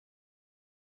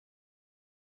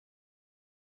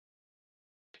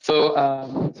So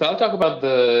I'll talk about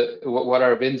what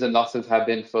our wins and losses have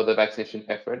been for the vaccination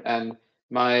effort, and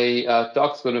my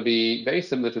talk's going to be very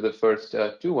similar to the first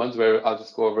two ones, where I'll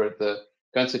just go over the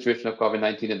current situation of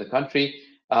COVID-19 in the country,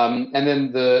 and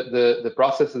then the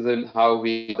processes and how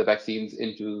we get the vaccines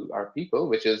into our people,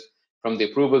 which is from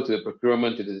the approval to the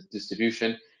procurement to the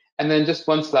distribution, and then just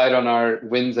one slide on our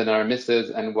wins and our misses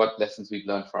and what lessons we've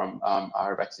learned from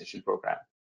our vaccination program.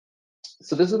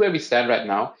 So this is where we stand right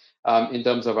now in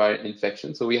terms of our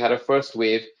infection. So we had a first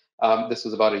wave. This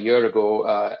was about a year ago,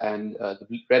 and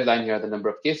the red line here are the number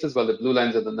of cases, while the blue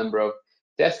lines are the number of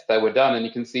tests that were done. And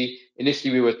you can see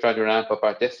initially we were trying to ramp up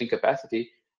our testing capacity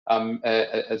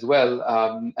as well.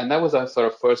 And that was our sort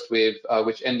of first wave,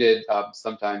 which ended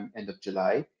sometime end of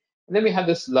July. And then we had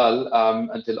this lull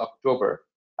until October.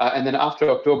 And then after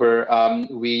October,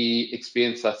 we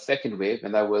experienced a second wave,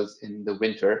 and that was in the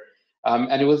winter.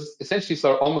 And it was essentially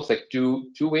sort of almost like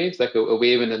two waves, like a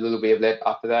wave and a little wavelet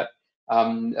after that.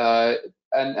 And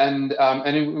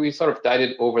we sort of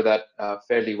tided over that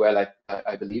fairly well,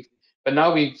 I believe. But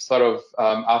now we've sort of,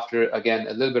 after, again,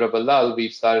 a little bit of a lull,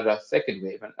 we've started a second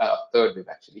wave, a third wave,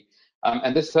 actually.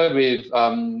 And this third wave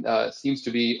seems to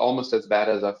be almost as bad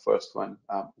as our first one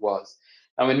was.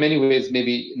 Now, in many ways,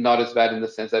 maybe not as bad in the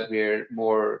sense that we're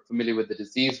more familiar with the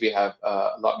disease. We have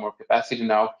a lot more capacity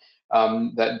now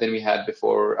than we had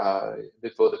before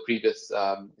the previous,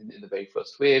 in the very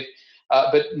first wave.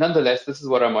 But nonetheless, this is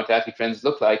what our mortality trends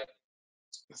look like,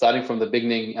 starting from the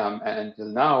beginning until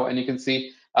now. And you can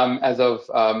see, as of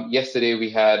yesterday,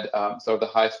 we had sort of the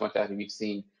highest mortality we've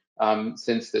seen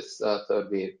since this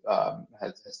third wave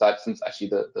has started, since actually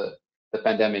the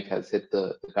pandemic has hit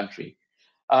the country.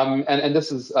 And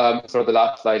this is sort of the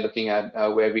last slide looking at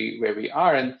where we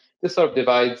are, and this sort of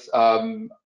divides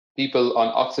people on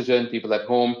oxygen, people at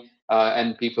home,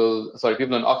 and people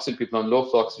on oxygen, people on low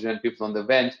flow oxygen, people on the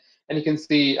vent. And you can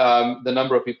see the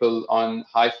number of people on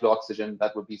high flow oxygen,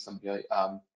 that would be somebody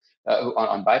on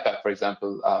BiPAP, for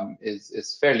example,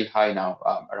 is fairly high now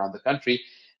around the country.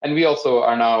 And we also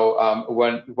are now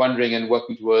wondering and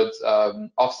working towards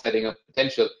offsetting a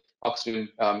potential oxygen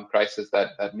crisis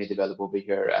that may develop over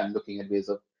here, and looking at ways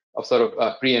of sort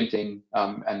of preempting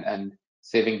and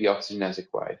saving the oxygen as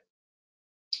required.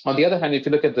 On the other hand, if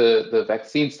you look at the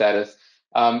vaccine status,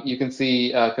 you can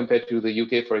see compared to the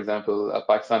UK, for example,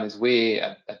 Pakistan is way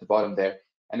at the bottom there.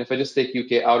 And if I just take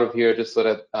UK out of here, just so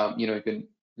that you can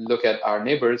look at our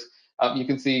neighbors, you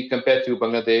can see compared to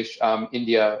Bangladesh,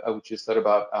 India, which is sort of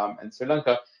about, and Sri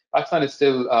Lanka, Pakistan is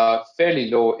still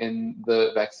fairly low in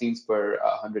the vaccines per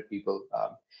 100 people.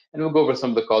 And we'll go over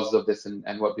some of the causes of this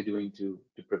and what we're doing to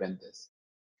prevent this.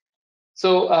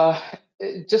 So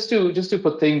just to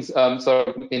put things sort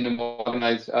of in a more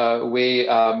organized way,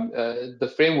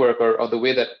 the framework or the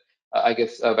way that I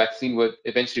guess a vaccine would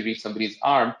eventually reach somebody's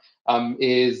arm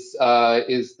is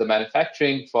the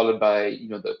manufacturing, followed by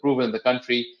the approval in the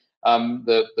country,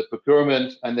 the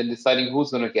procurement, and then deciding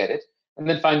who's going to get it, and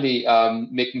then finally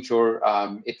making sure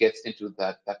it gets into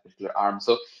that particular arm.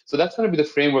 So that's going to be the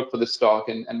framework for this talk,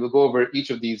 and we'll go over each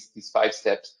of these 5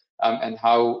 steps. And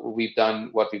how we've done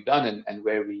what we've done, and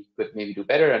where we could maybe do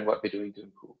better, and what we're doing to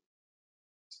improve.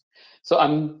 So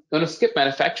I'm going to skip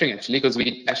manufacturing, actually, because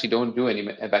we actually don't do any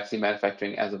vaccine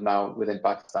manufacturing as of now within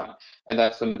Pakistan, and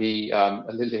that's going to be a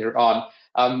little later on.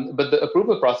 But the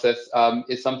approval process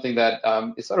is something that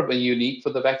is sort of unique for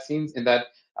the vaccines, in that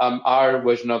our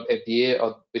version of FDA,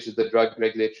 which is the Drug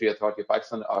Regulatory Authority of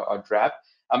Pakistan, or DRAP,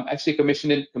 actually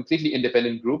commissioned a completely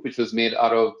independent group, which was made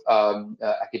out of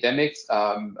academics,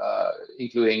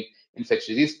 including infectious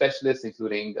disease specialists,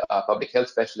 including public health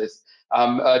specialists,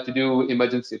 to do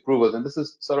emergency approvals. And this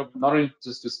is sort of not only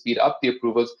just to speed up the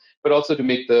approvals, but also to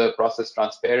make the process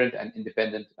transparent and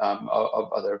independent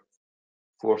of other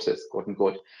forces, quote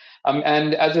unquote.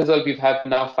 And as a result, we've had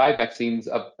now 5 vaccines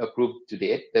approved to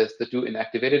date. There's the 2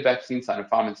 inactivated vaccines,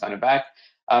 Sinopharm and Sinovac.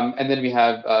 And then we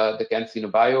have the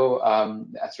CanSino Bio,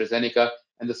 AstraZeneca,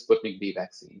 and the Sputnik V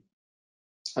vaccine.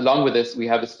 Along with this, we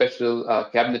have a special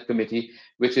cabinet committee,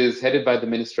 which is headed by the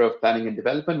Minister of Planning and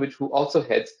Development, who also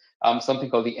heads something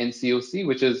called the NCOC,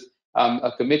 which is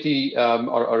a committee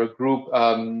or a group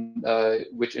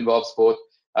which involves both,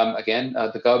 again,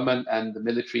 the government and the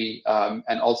military,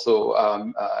 and also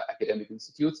academic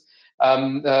institutes,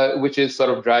 which is sort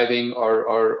of driving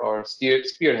or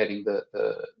spearheading the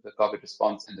COVID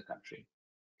response in the country.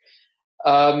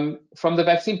 From the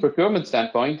vaccine procurement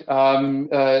standpoint,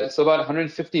 so about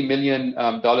 $150 million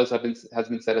has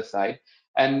been set aside,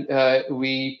 and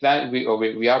we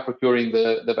are procuring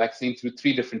the vaccine through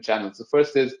 3 different channels. The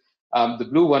first is The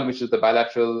blue one, which is the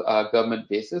bilateral government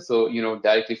basis, so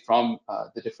directly from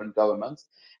the different governments.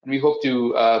 And we hope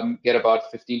to get about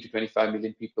 15 to 25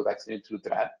 million people vaccinated through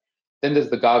that. Then there's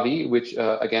the Gavi, which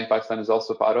again Pakistan is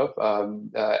also part of,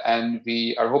 and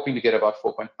we are hoping to get about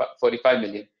 4.45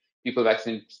 million people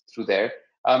vaccinated through there.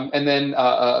 And then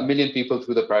a million people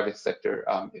through the private sector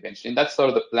eventually. And that's sort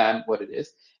of the plan, what it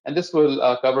is. And this will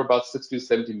cover about 60 to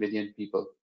 70 million people.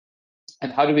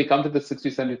 And how do we come to the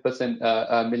 60 to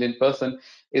 70% million person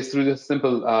is through the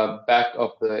simple back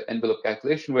of the envelope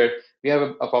calculation, where we have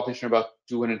a population of about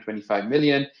 225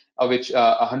 million, of which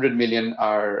 100 million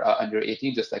are under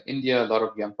 18, just like India, a lot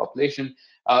of young population.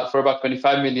 For about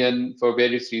 25 million, for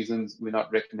various reasons, we're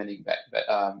not recommending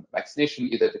vaccination,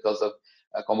 either because of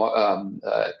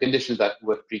conditions that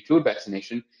would preclude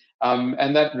vaccination.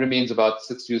 And that remains about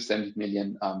 60 to 70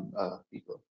 million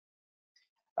people.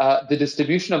 The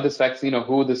distribution of this vaccine, or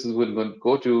who this is going to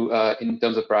go to in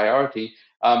terms of priority,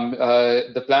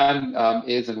 the plan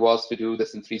is and was to do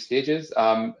this in 3 stages,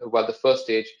 while the first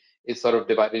stage is sort of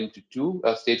divided into 2.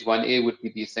 Stage 1A would be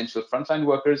the essential frontline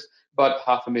workers, about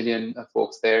 500,000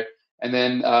 folks there, and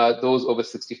then those over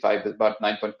 65, about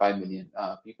 9.5 million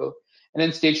people. And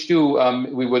then stage 2,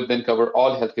 we would then cover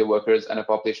all healthcare workers and a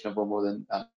population of more than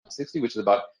 60, which is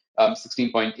about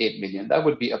 16.8 million. That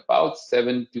would be about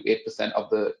 7 to 8% of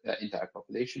the entire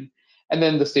population. And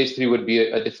then the stage 3 would be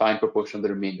a defined proportion of the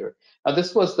remainder. Now,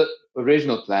 this was the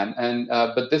original plan, and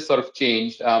but this sort of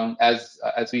changed as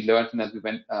we learned and as we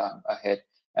went ahead.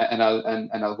 And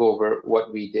I'll go over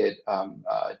what we did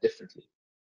differently.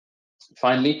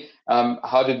 Finally,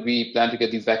 how did we plan to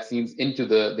get these vaccines into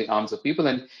the arms of people?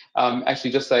 And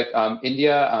actually, just like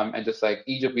India and just like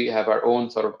Egypt, we have our own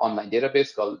sort of online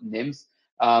database called NIMS.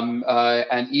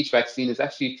 And each vaccine is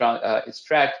actually is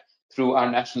tracked through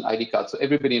our national ID card. So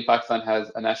everybody in Pakistan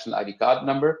has a national ID card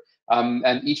number,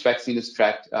 and each vaccine is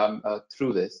tracked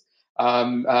through this.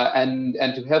 And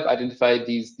to help identify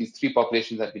these 3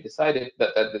 populations that we decided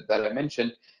that I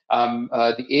mentioned,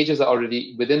 the ages are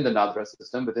already within the NADRA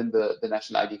system, within the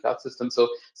national ID card system. So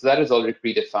that is already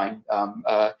predefined.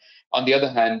 On the other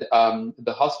hand,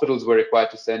 the hospitals were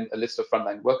required to send a list of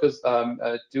frontline workers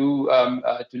to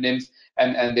NIMS,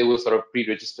 and they will sort of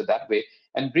pre-register that way.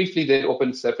 And briefly, they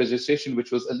opened self-registration,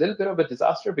 which was a little bit of a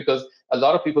disaster because a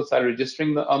lot of people started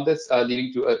registering on this,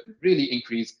 leading to a really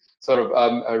increased sort of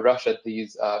a rush at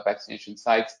these vaccination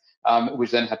sites,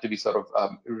 which then had to be sort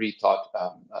of rethought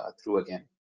through again.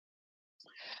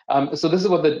 So this is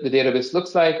what the database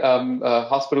looks like.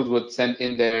 Hospitals would send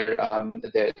in their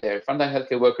frontline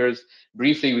healthcare workers.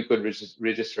 Briefly, we could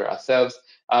register ourselves.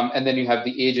 And then you have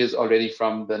the ages already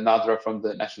from the NADRA, from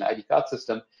the national ID card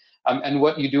system. And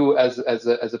what you do as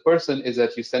a person is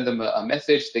that you send them a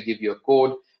message. They give you a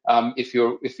code if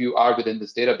you are within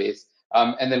this database.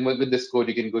 And then with this code,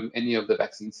 you can go to any of the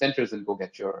vaccine centers and go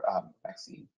get your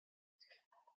vaccine.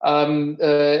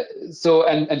 So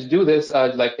to do this,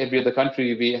 like every other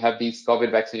country, we have these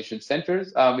COVID vaccination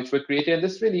centers, which were created. And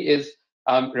this really is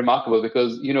remarkable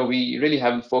because, we really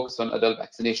haven't focused on adult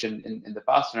vaccination in the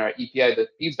past. And our EPI, the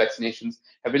peds vaccinations,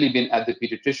 have really been at the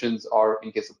pediatricians or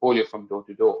in case of polio from door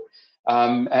to door.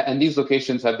 And these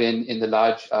locations have been in the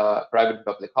large private and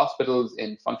public hospitals,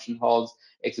 in function halls,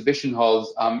 exhibition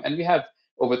halls, and we have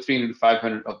over 300 to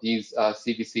 500 of these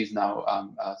CVCs now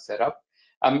set up.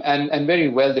 And very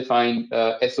well-defined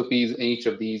SOPs in each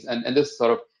of these. And this is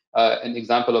sort of an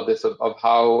example of this, of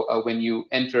how when you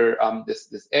enter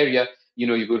this area,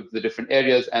 you go to the different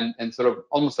areas and sort of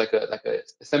almost like a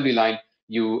assembly line,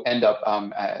 you end up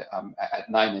at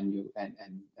 9 and you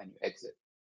exit.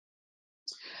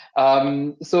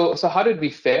 So how did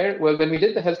we fare? Well, when we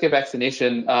did the healthcare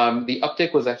vaccination, the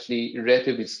uptake was actually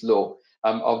relatively slow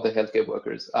of the healthcare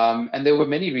workers. And there were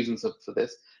many reasons for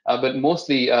this, but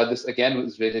mostly this again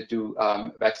was related to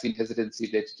vaccine hesitancy,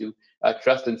 related to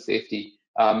trust and safety,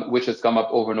 which has come up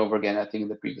over and over again, I think, in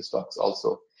the previous talks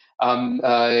also.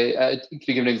 To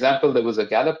give an example, there was a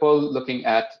Gallup poll looking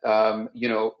at,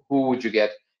 who would you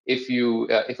get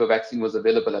if a vaccine was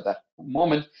available at that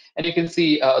moment. And you can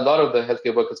see a lot of the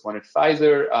healthcare workers wanted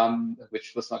Pfizer,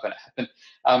 which was not going to happen,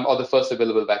 or the first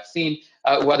available vaccine,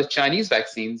 while the Chinese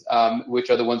vaccines,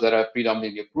 which are the ones that are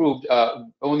predominantly approved,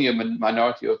 only a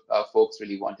minority of folks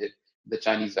really wanted the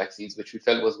Chinese vaccines, which we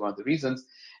felt was one of the reasons.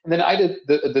 And then I did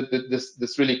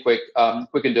this really quick and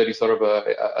dirty sort of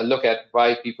a look at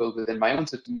why people within my own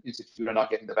institute are not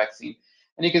getting the vaccine.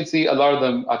 And you can see a lot of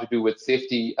them are to do with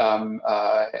safety and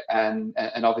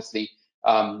obviously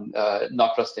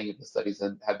not trusting if the studies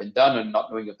have been done and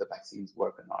not knowing if the vaccines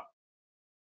work or not.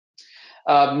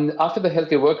 After the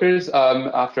healthcare workers,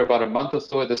 after about a month or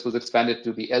so, this was expanded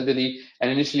to the elderly,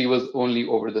 and initially was only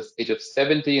over the age of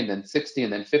 70, and then 60,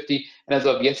 and then 50. And as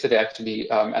of yesterday, actually,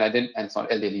 and it's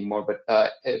not elderly anymore,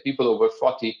 but people over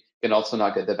 40 can also now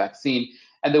get the vaccine.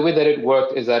 And the way that it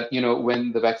worked is that,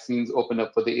 when the vaccines opened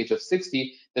up for the age of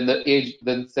 60, then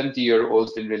then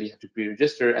 70-year-olds didn't really have to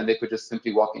pre-register, and they could just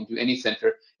simply walk into any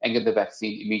center and get the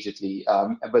vaccine immediately,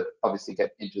 but obviously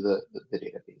get into the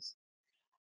database.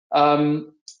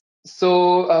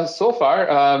 So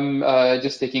far,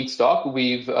 just taking stock,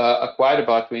 we've acquired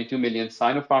about 22 million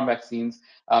Sinopharm vaccines,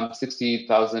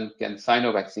 60,000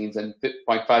 CanSino vaccines, and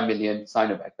 0.5 million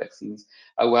Sinovac vaccines.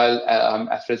 While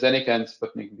AstraZeneca and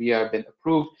Sputnik V have been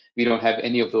approved, we don't have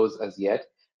any of those as yet.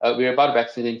 We're about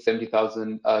vaccinating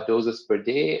 70,000 doses per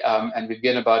day, and we've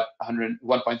given about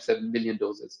 1.7 million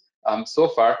doses so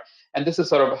far. And this is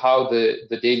sort of how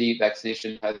the daily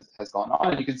vaccination has gone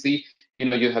on. And you can see,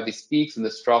 you have these peaks and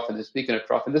this trough and this peak and a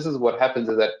trough. And this is what happens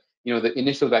is that, the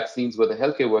initial vaccines were the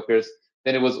healthcare workers,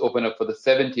 then it was open up for the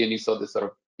 70, and you saw this sort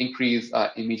of increase,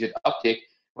 immediate uptake.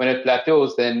 When it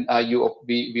plateaus, then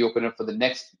we open up for the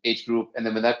next age group, and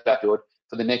then when that plateaued,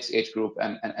 for the next age group,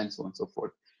 and so on and so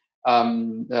forth.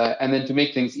 And then to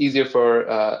make things easier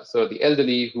for sort of the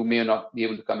elderly who may not be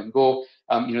able to come and go,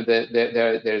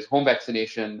 there's home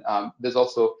vaccination. There's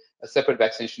also a separate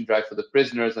vaccination drive for the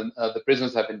prisoners, and the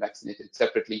prisoners have been vaccinated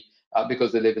separately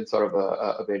because they live in sort of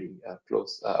a very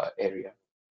close area.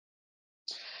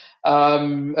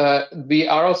 We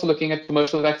are also looking at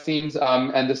commercial vaccines,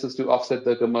 and this is to offset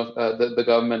the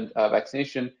government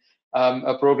vaccination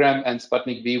program. And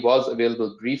Sputnik V was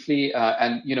available briefly,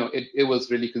 and it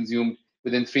was really consumed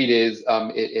within 3 days.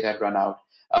 It had run out.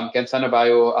 CanSino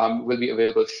Bio will be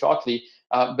available shortly,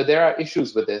 but there are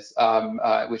issues with this,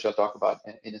 which I'll talk about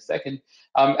in a second.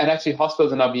 And actually,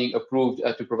 hospitals are now being approved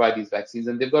to provide these vaccines,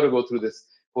 and they've got to go through this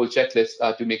whole checklist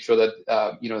to make sure that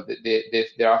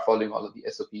they are following all of the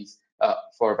SOPs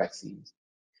for vaccines.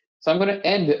 So I'm going to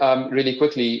end really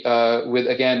quickly with,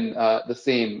 again, the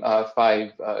same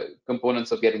 5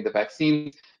 components of getting the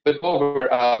vaccine, but go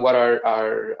over what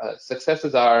our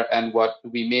successes are and what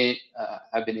we may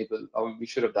have been able, or we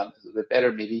should have done a little bit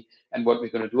better maybe, and what we're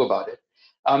going to do about it.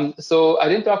 So I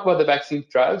didn't talk about the vaccine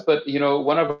trials, but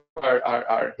one of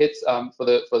our hits for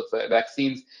the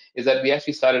vaccines is that we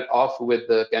actually started off with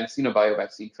the CanSino Bio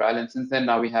vaccine trial, and since then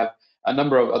now we have a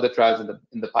number of other trials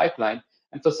in the pipeline.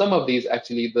 And for some of these,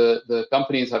 actually, the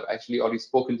companies have actually already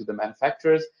spoken to the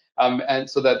manufacturers, and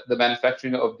so that the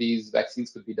manufacturing of these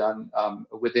vaccines could be done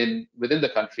within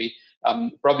the country,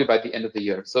 probably by the end of the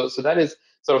year. So that is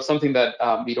sort of something that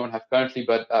we don't have currently,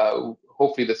 but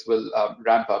hopefully this will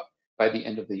ramp up by the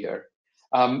end of the year.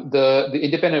 The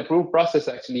independent approval process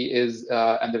actually is,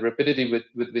 and the rapidity with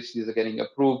which these are getting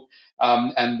approved,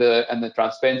 and the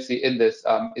transparency in this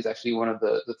is actually one of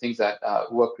the things that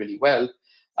work really well.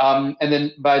 And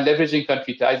then by leveraging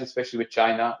country ties, especially with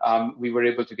China, we were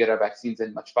able to get our vaccines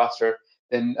in much faster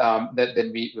than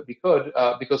we could,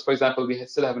 because, for example, we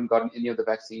still haven't gotten any of the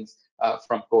vaccines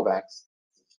from COVAX.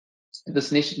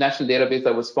 This national database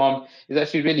that was formed is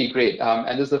actually really great,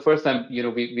 and this is the first time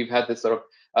we've had this sort of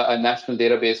a national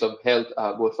database of health,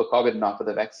 both for COVID and now for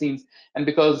the vaccines. And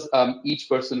because each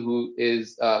person who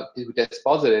tests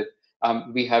positive,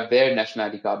 we have their national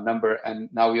ID card number, and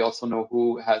now we also know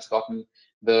who has gotten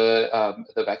the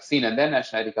vaccine and their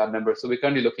national ID card number. So we're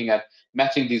currently looking at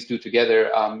matching these two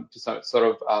together to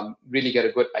sort of really get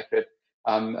a good, accurate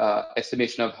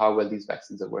estimation of how well these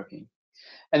vaccines are working.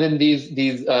 And then these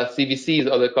CVCs,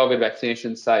 or the COVID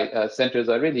vaccination centers,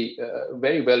 are really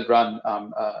very well run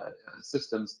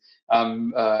systems,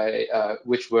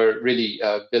 which were really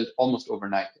built almost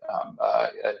overnight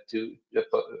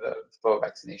for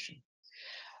vaccination.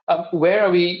 Where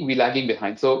are we lagging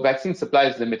behind? So vaccine supply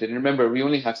is limited. And remember, we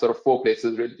only have sort of 4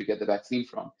 places really to get the vaccine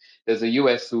from. There's the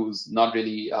US, who's not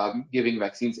really giving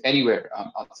vaccines anywhere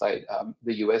outside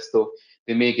the US, though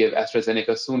they may give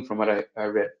AstraZeneca soon, from what I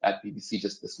read at BBC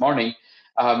just this morning.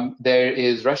 There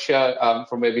is Russia,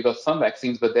 from where we got some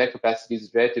vaccines, but their capacity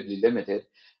is relatively limited.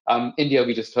 India,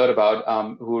 we just heard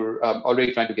about, who are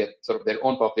already trying to get sort of their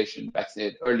own population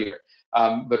vaccinated earlier.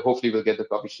 But hopefully we'll get the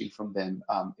Covishield from them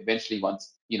eventually,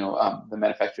 once the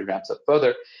manufacturer ramps up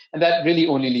further. And that really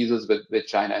only leaves us with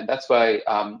China, and that's why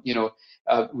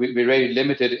we're very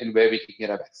limited in where we can get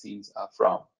our vaccines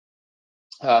from.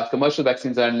 Commercial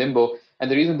vaccines are in limbo, and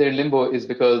the reason they're in limbo is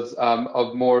because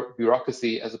of more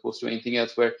bureaucracy as opposed to anything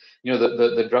else, where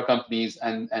the drug companies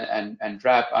and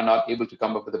DRAP are not able to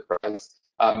come up with a price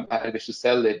at which to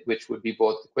sell it, which would be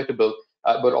both equitable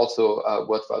but also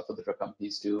worthwhile for the drug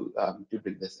companies to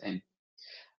bring this in.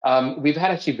 we've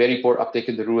had actually very poor uptake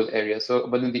in the rural areas. So,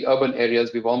 but in the urban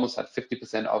areas, we've almost had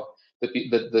 50% of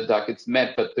the targets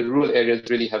met, but the rural areas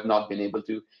really have not been able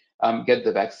to get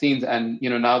the vaccines. And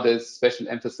now there's special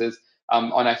emphasis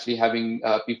on actually having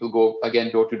people go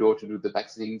again door to door to do the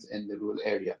vaccines in the rural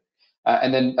area.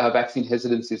 And then vaccine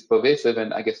hesitancy is pervasive,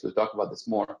 and I guess we'll talk about this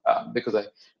more because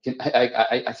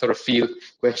I sort of feel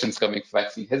questions coming for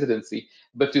vaccine hesitancy.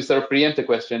 But to sort of preempt the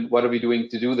question, what are we doing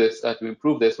to do this, to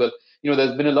improve this? Well,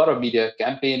 there's been a lot of media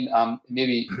campaign.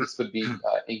 Maybe this could be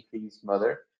increased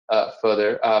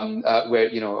further, where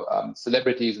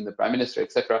celebrities and the prime minister,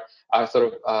 etc., are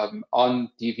sort of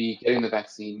on TV getting the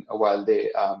vaccine while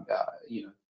they,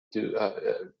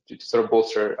 to sort of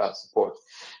bolster support.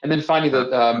 And then finally,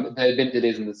 there have been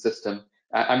delays in the system.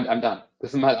 I'm done.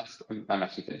 This is my last. I'm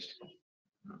actually finished.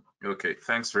 Okay,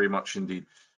 thanks very much indeed.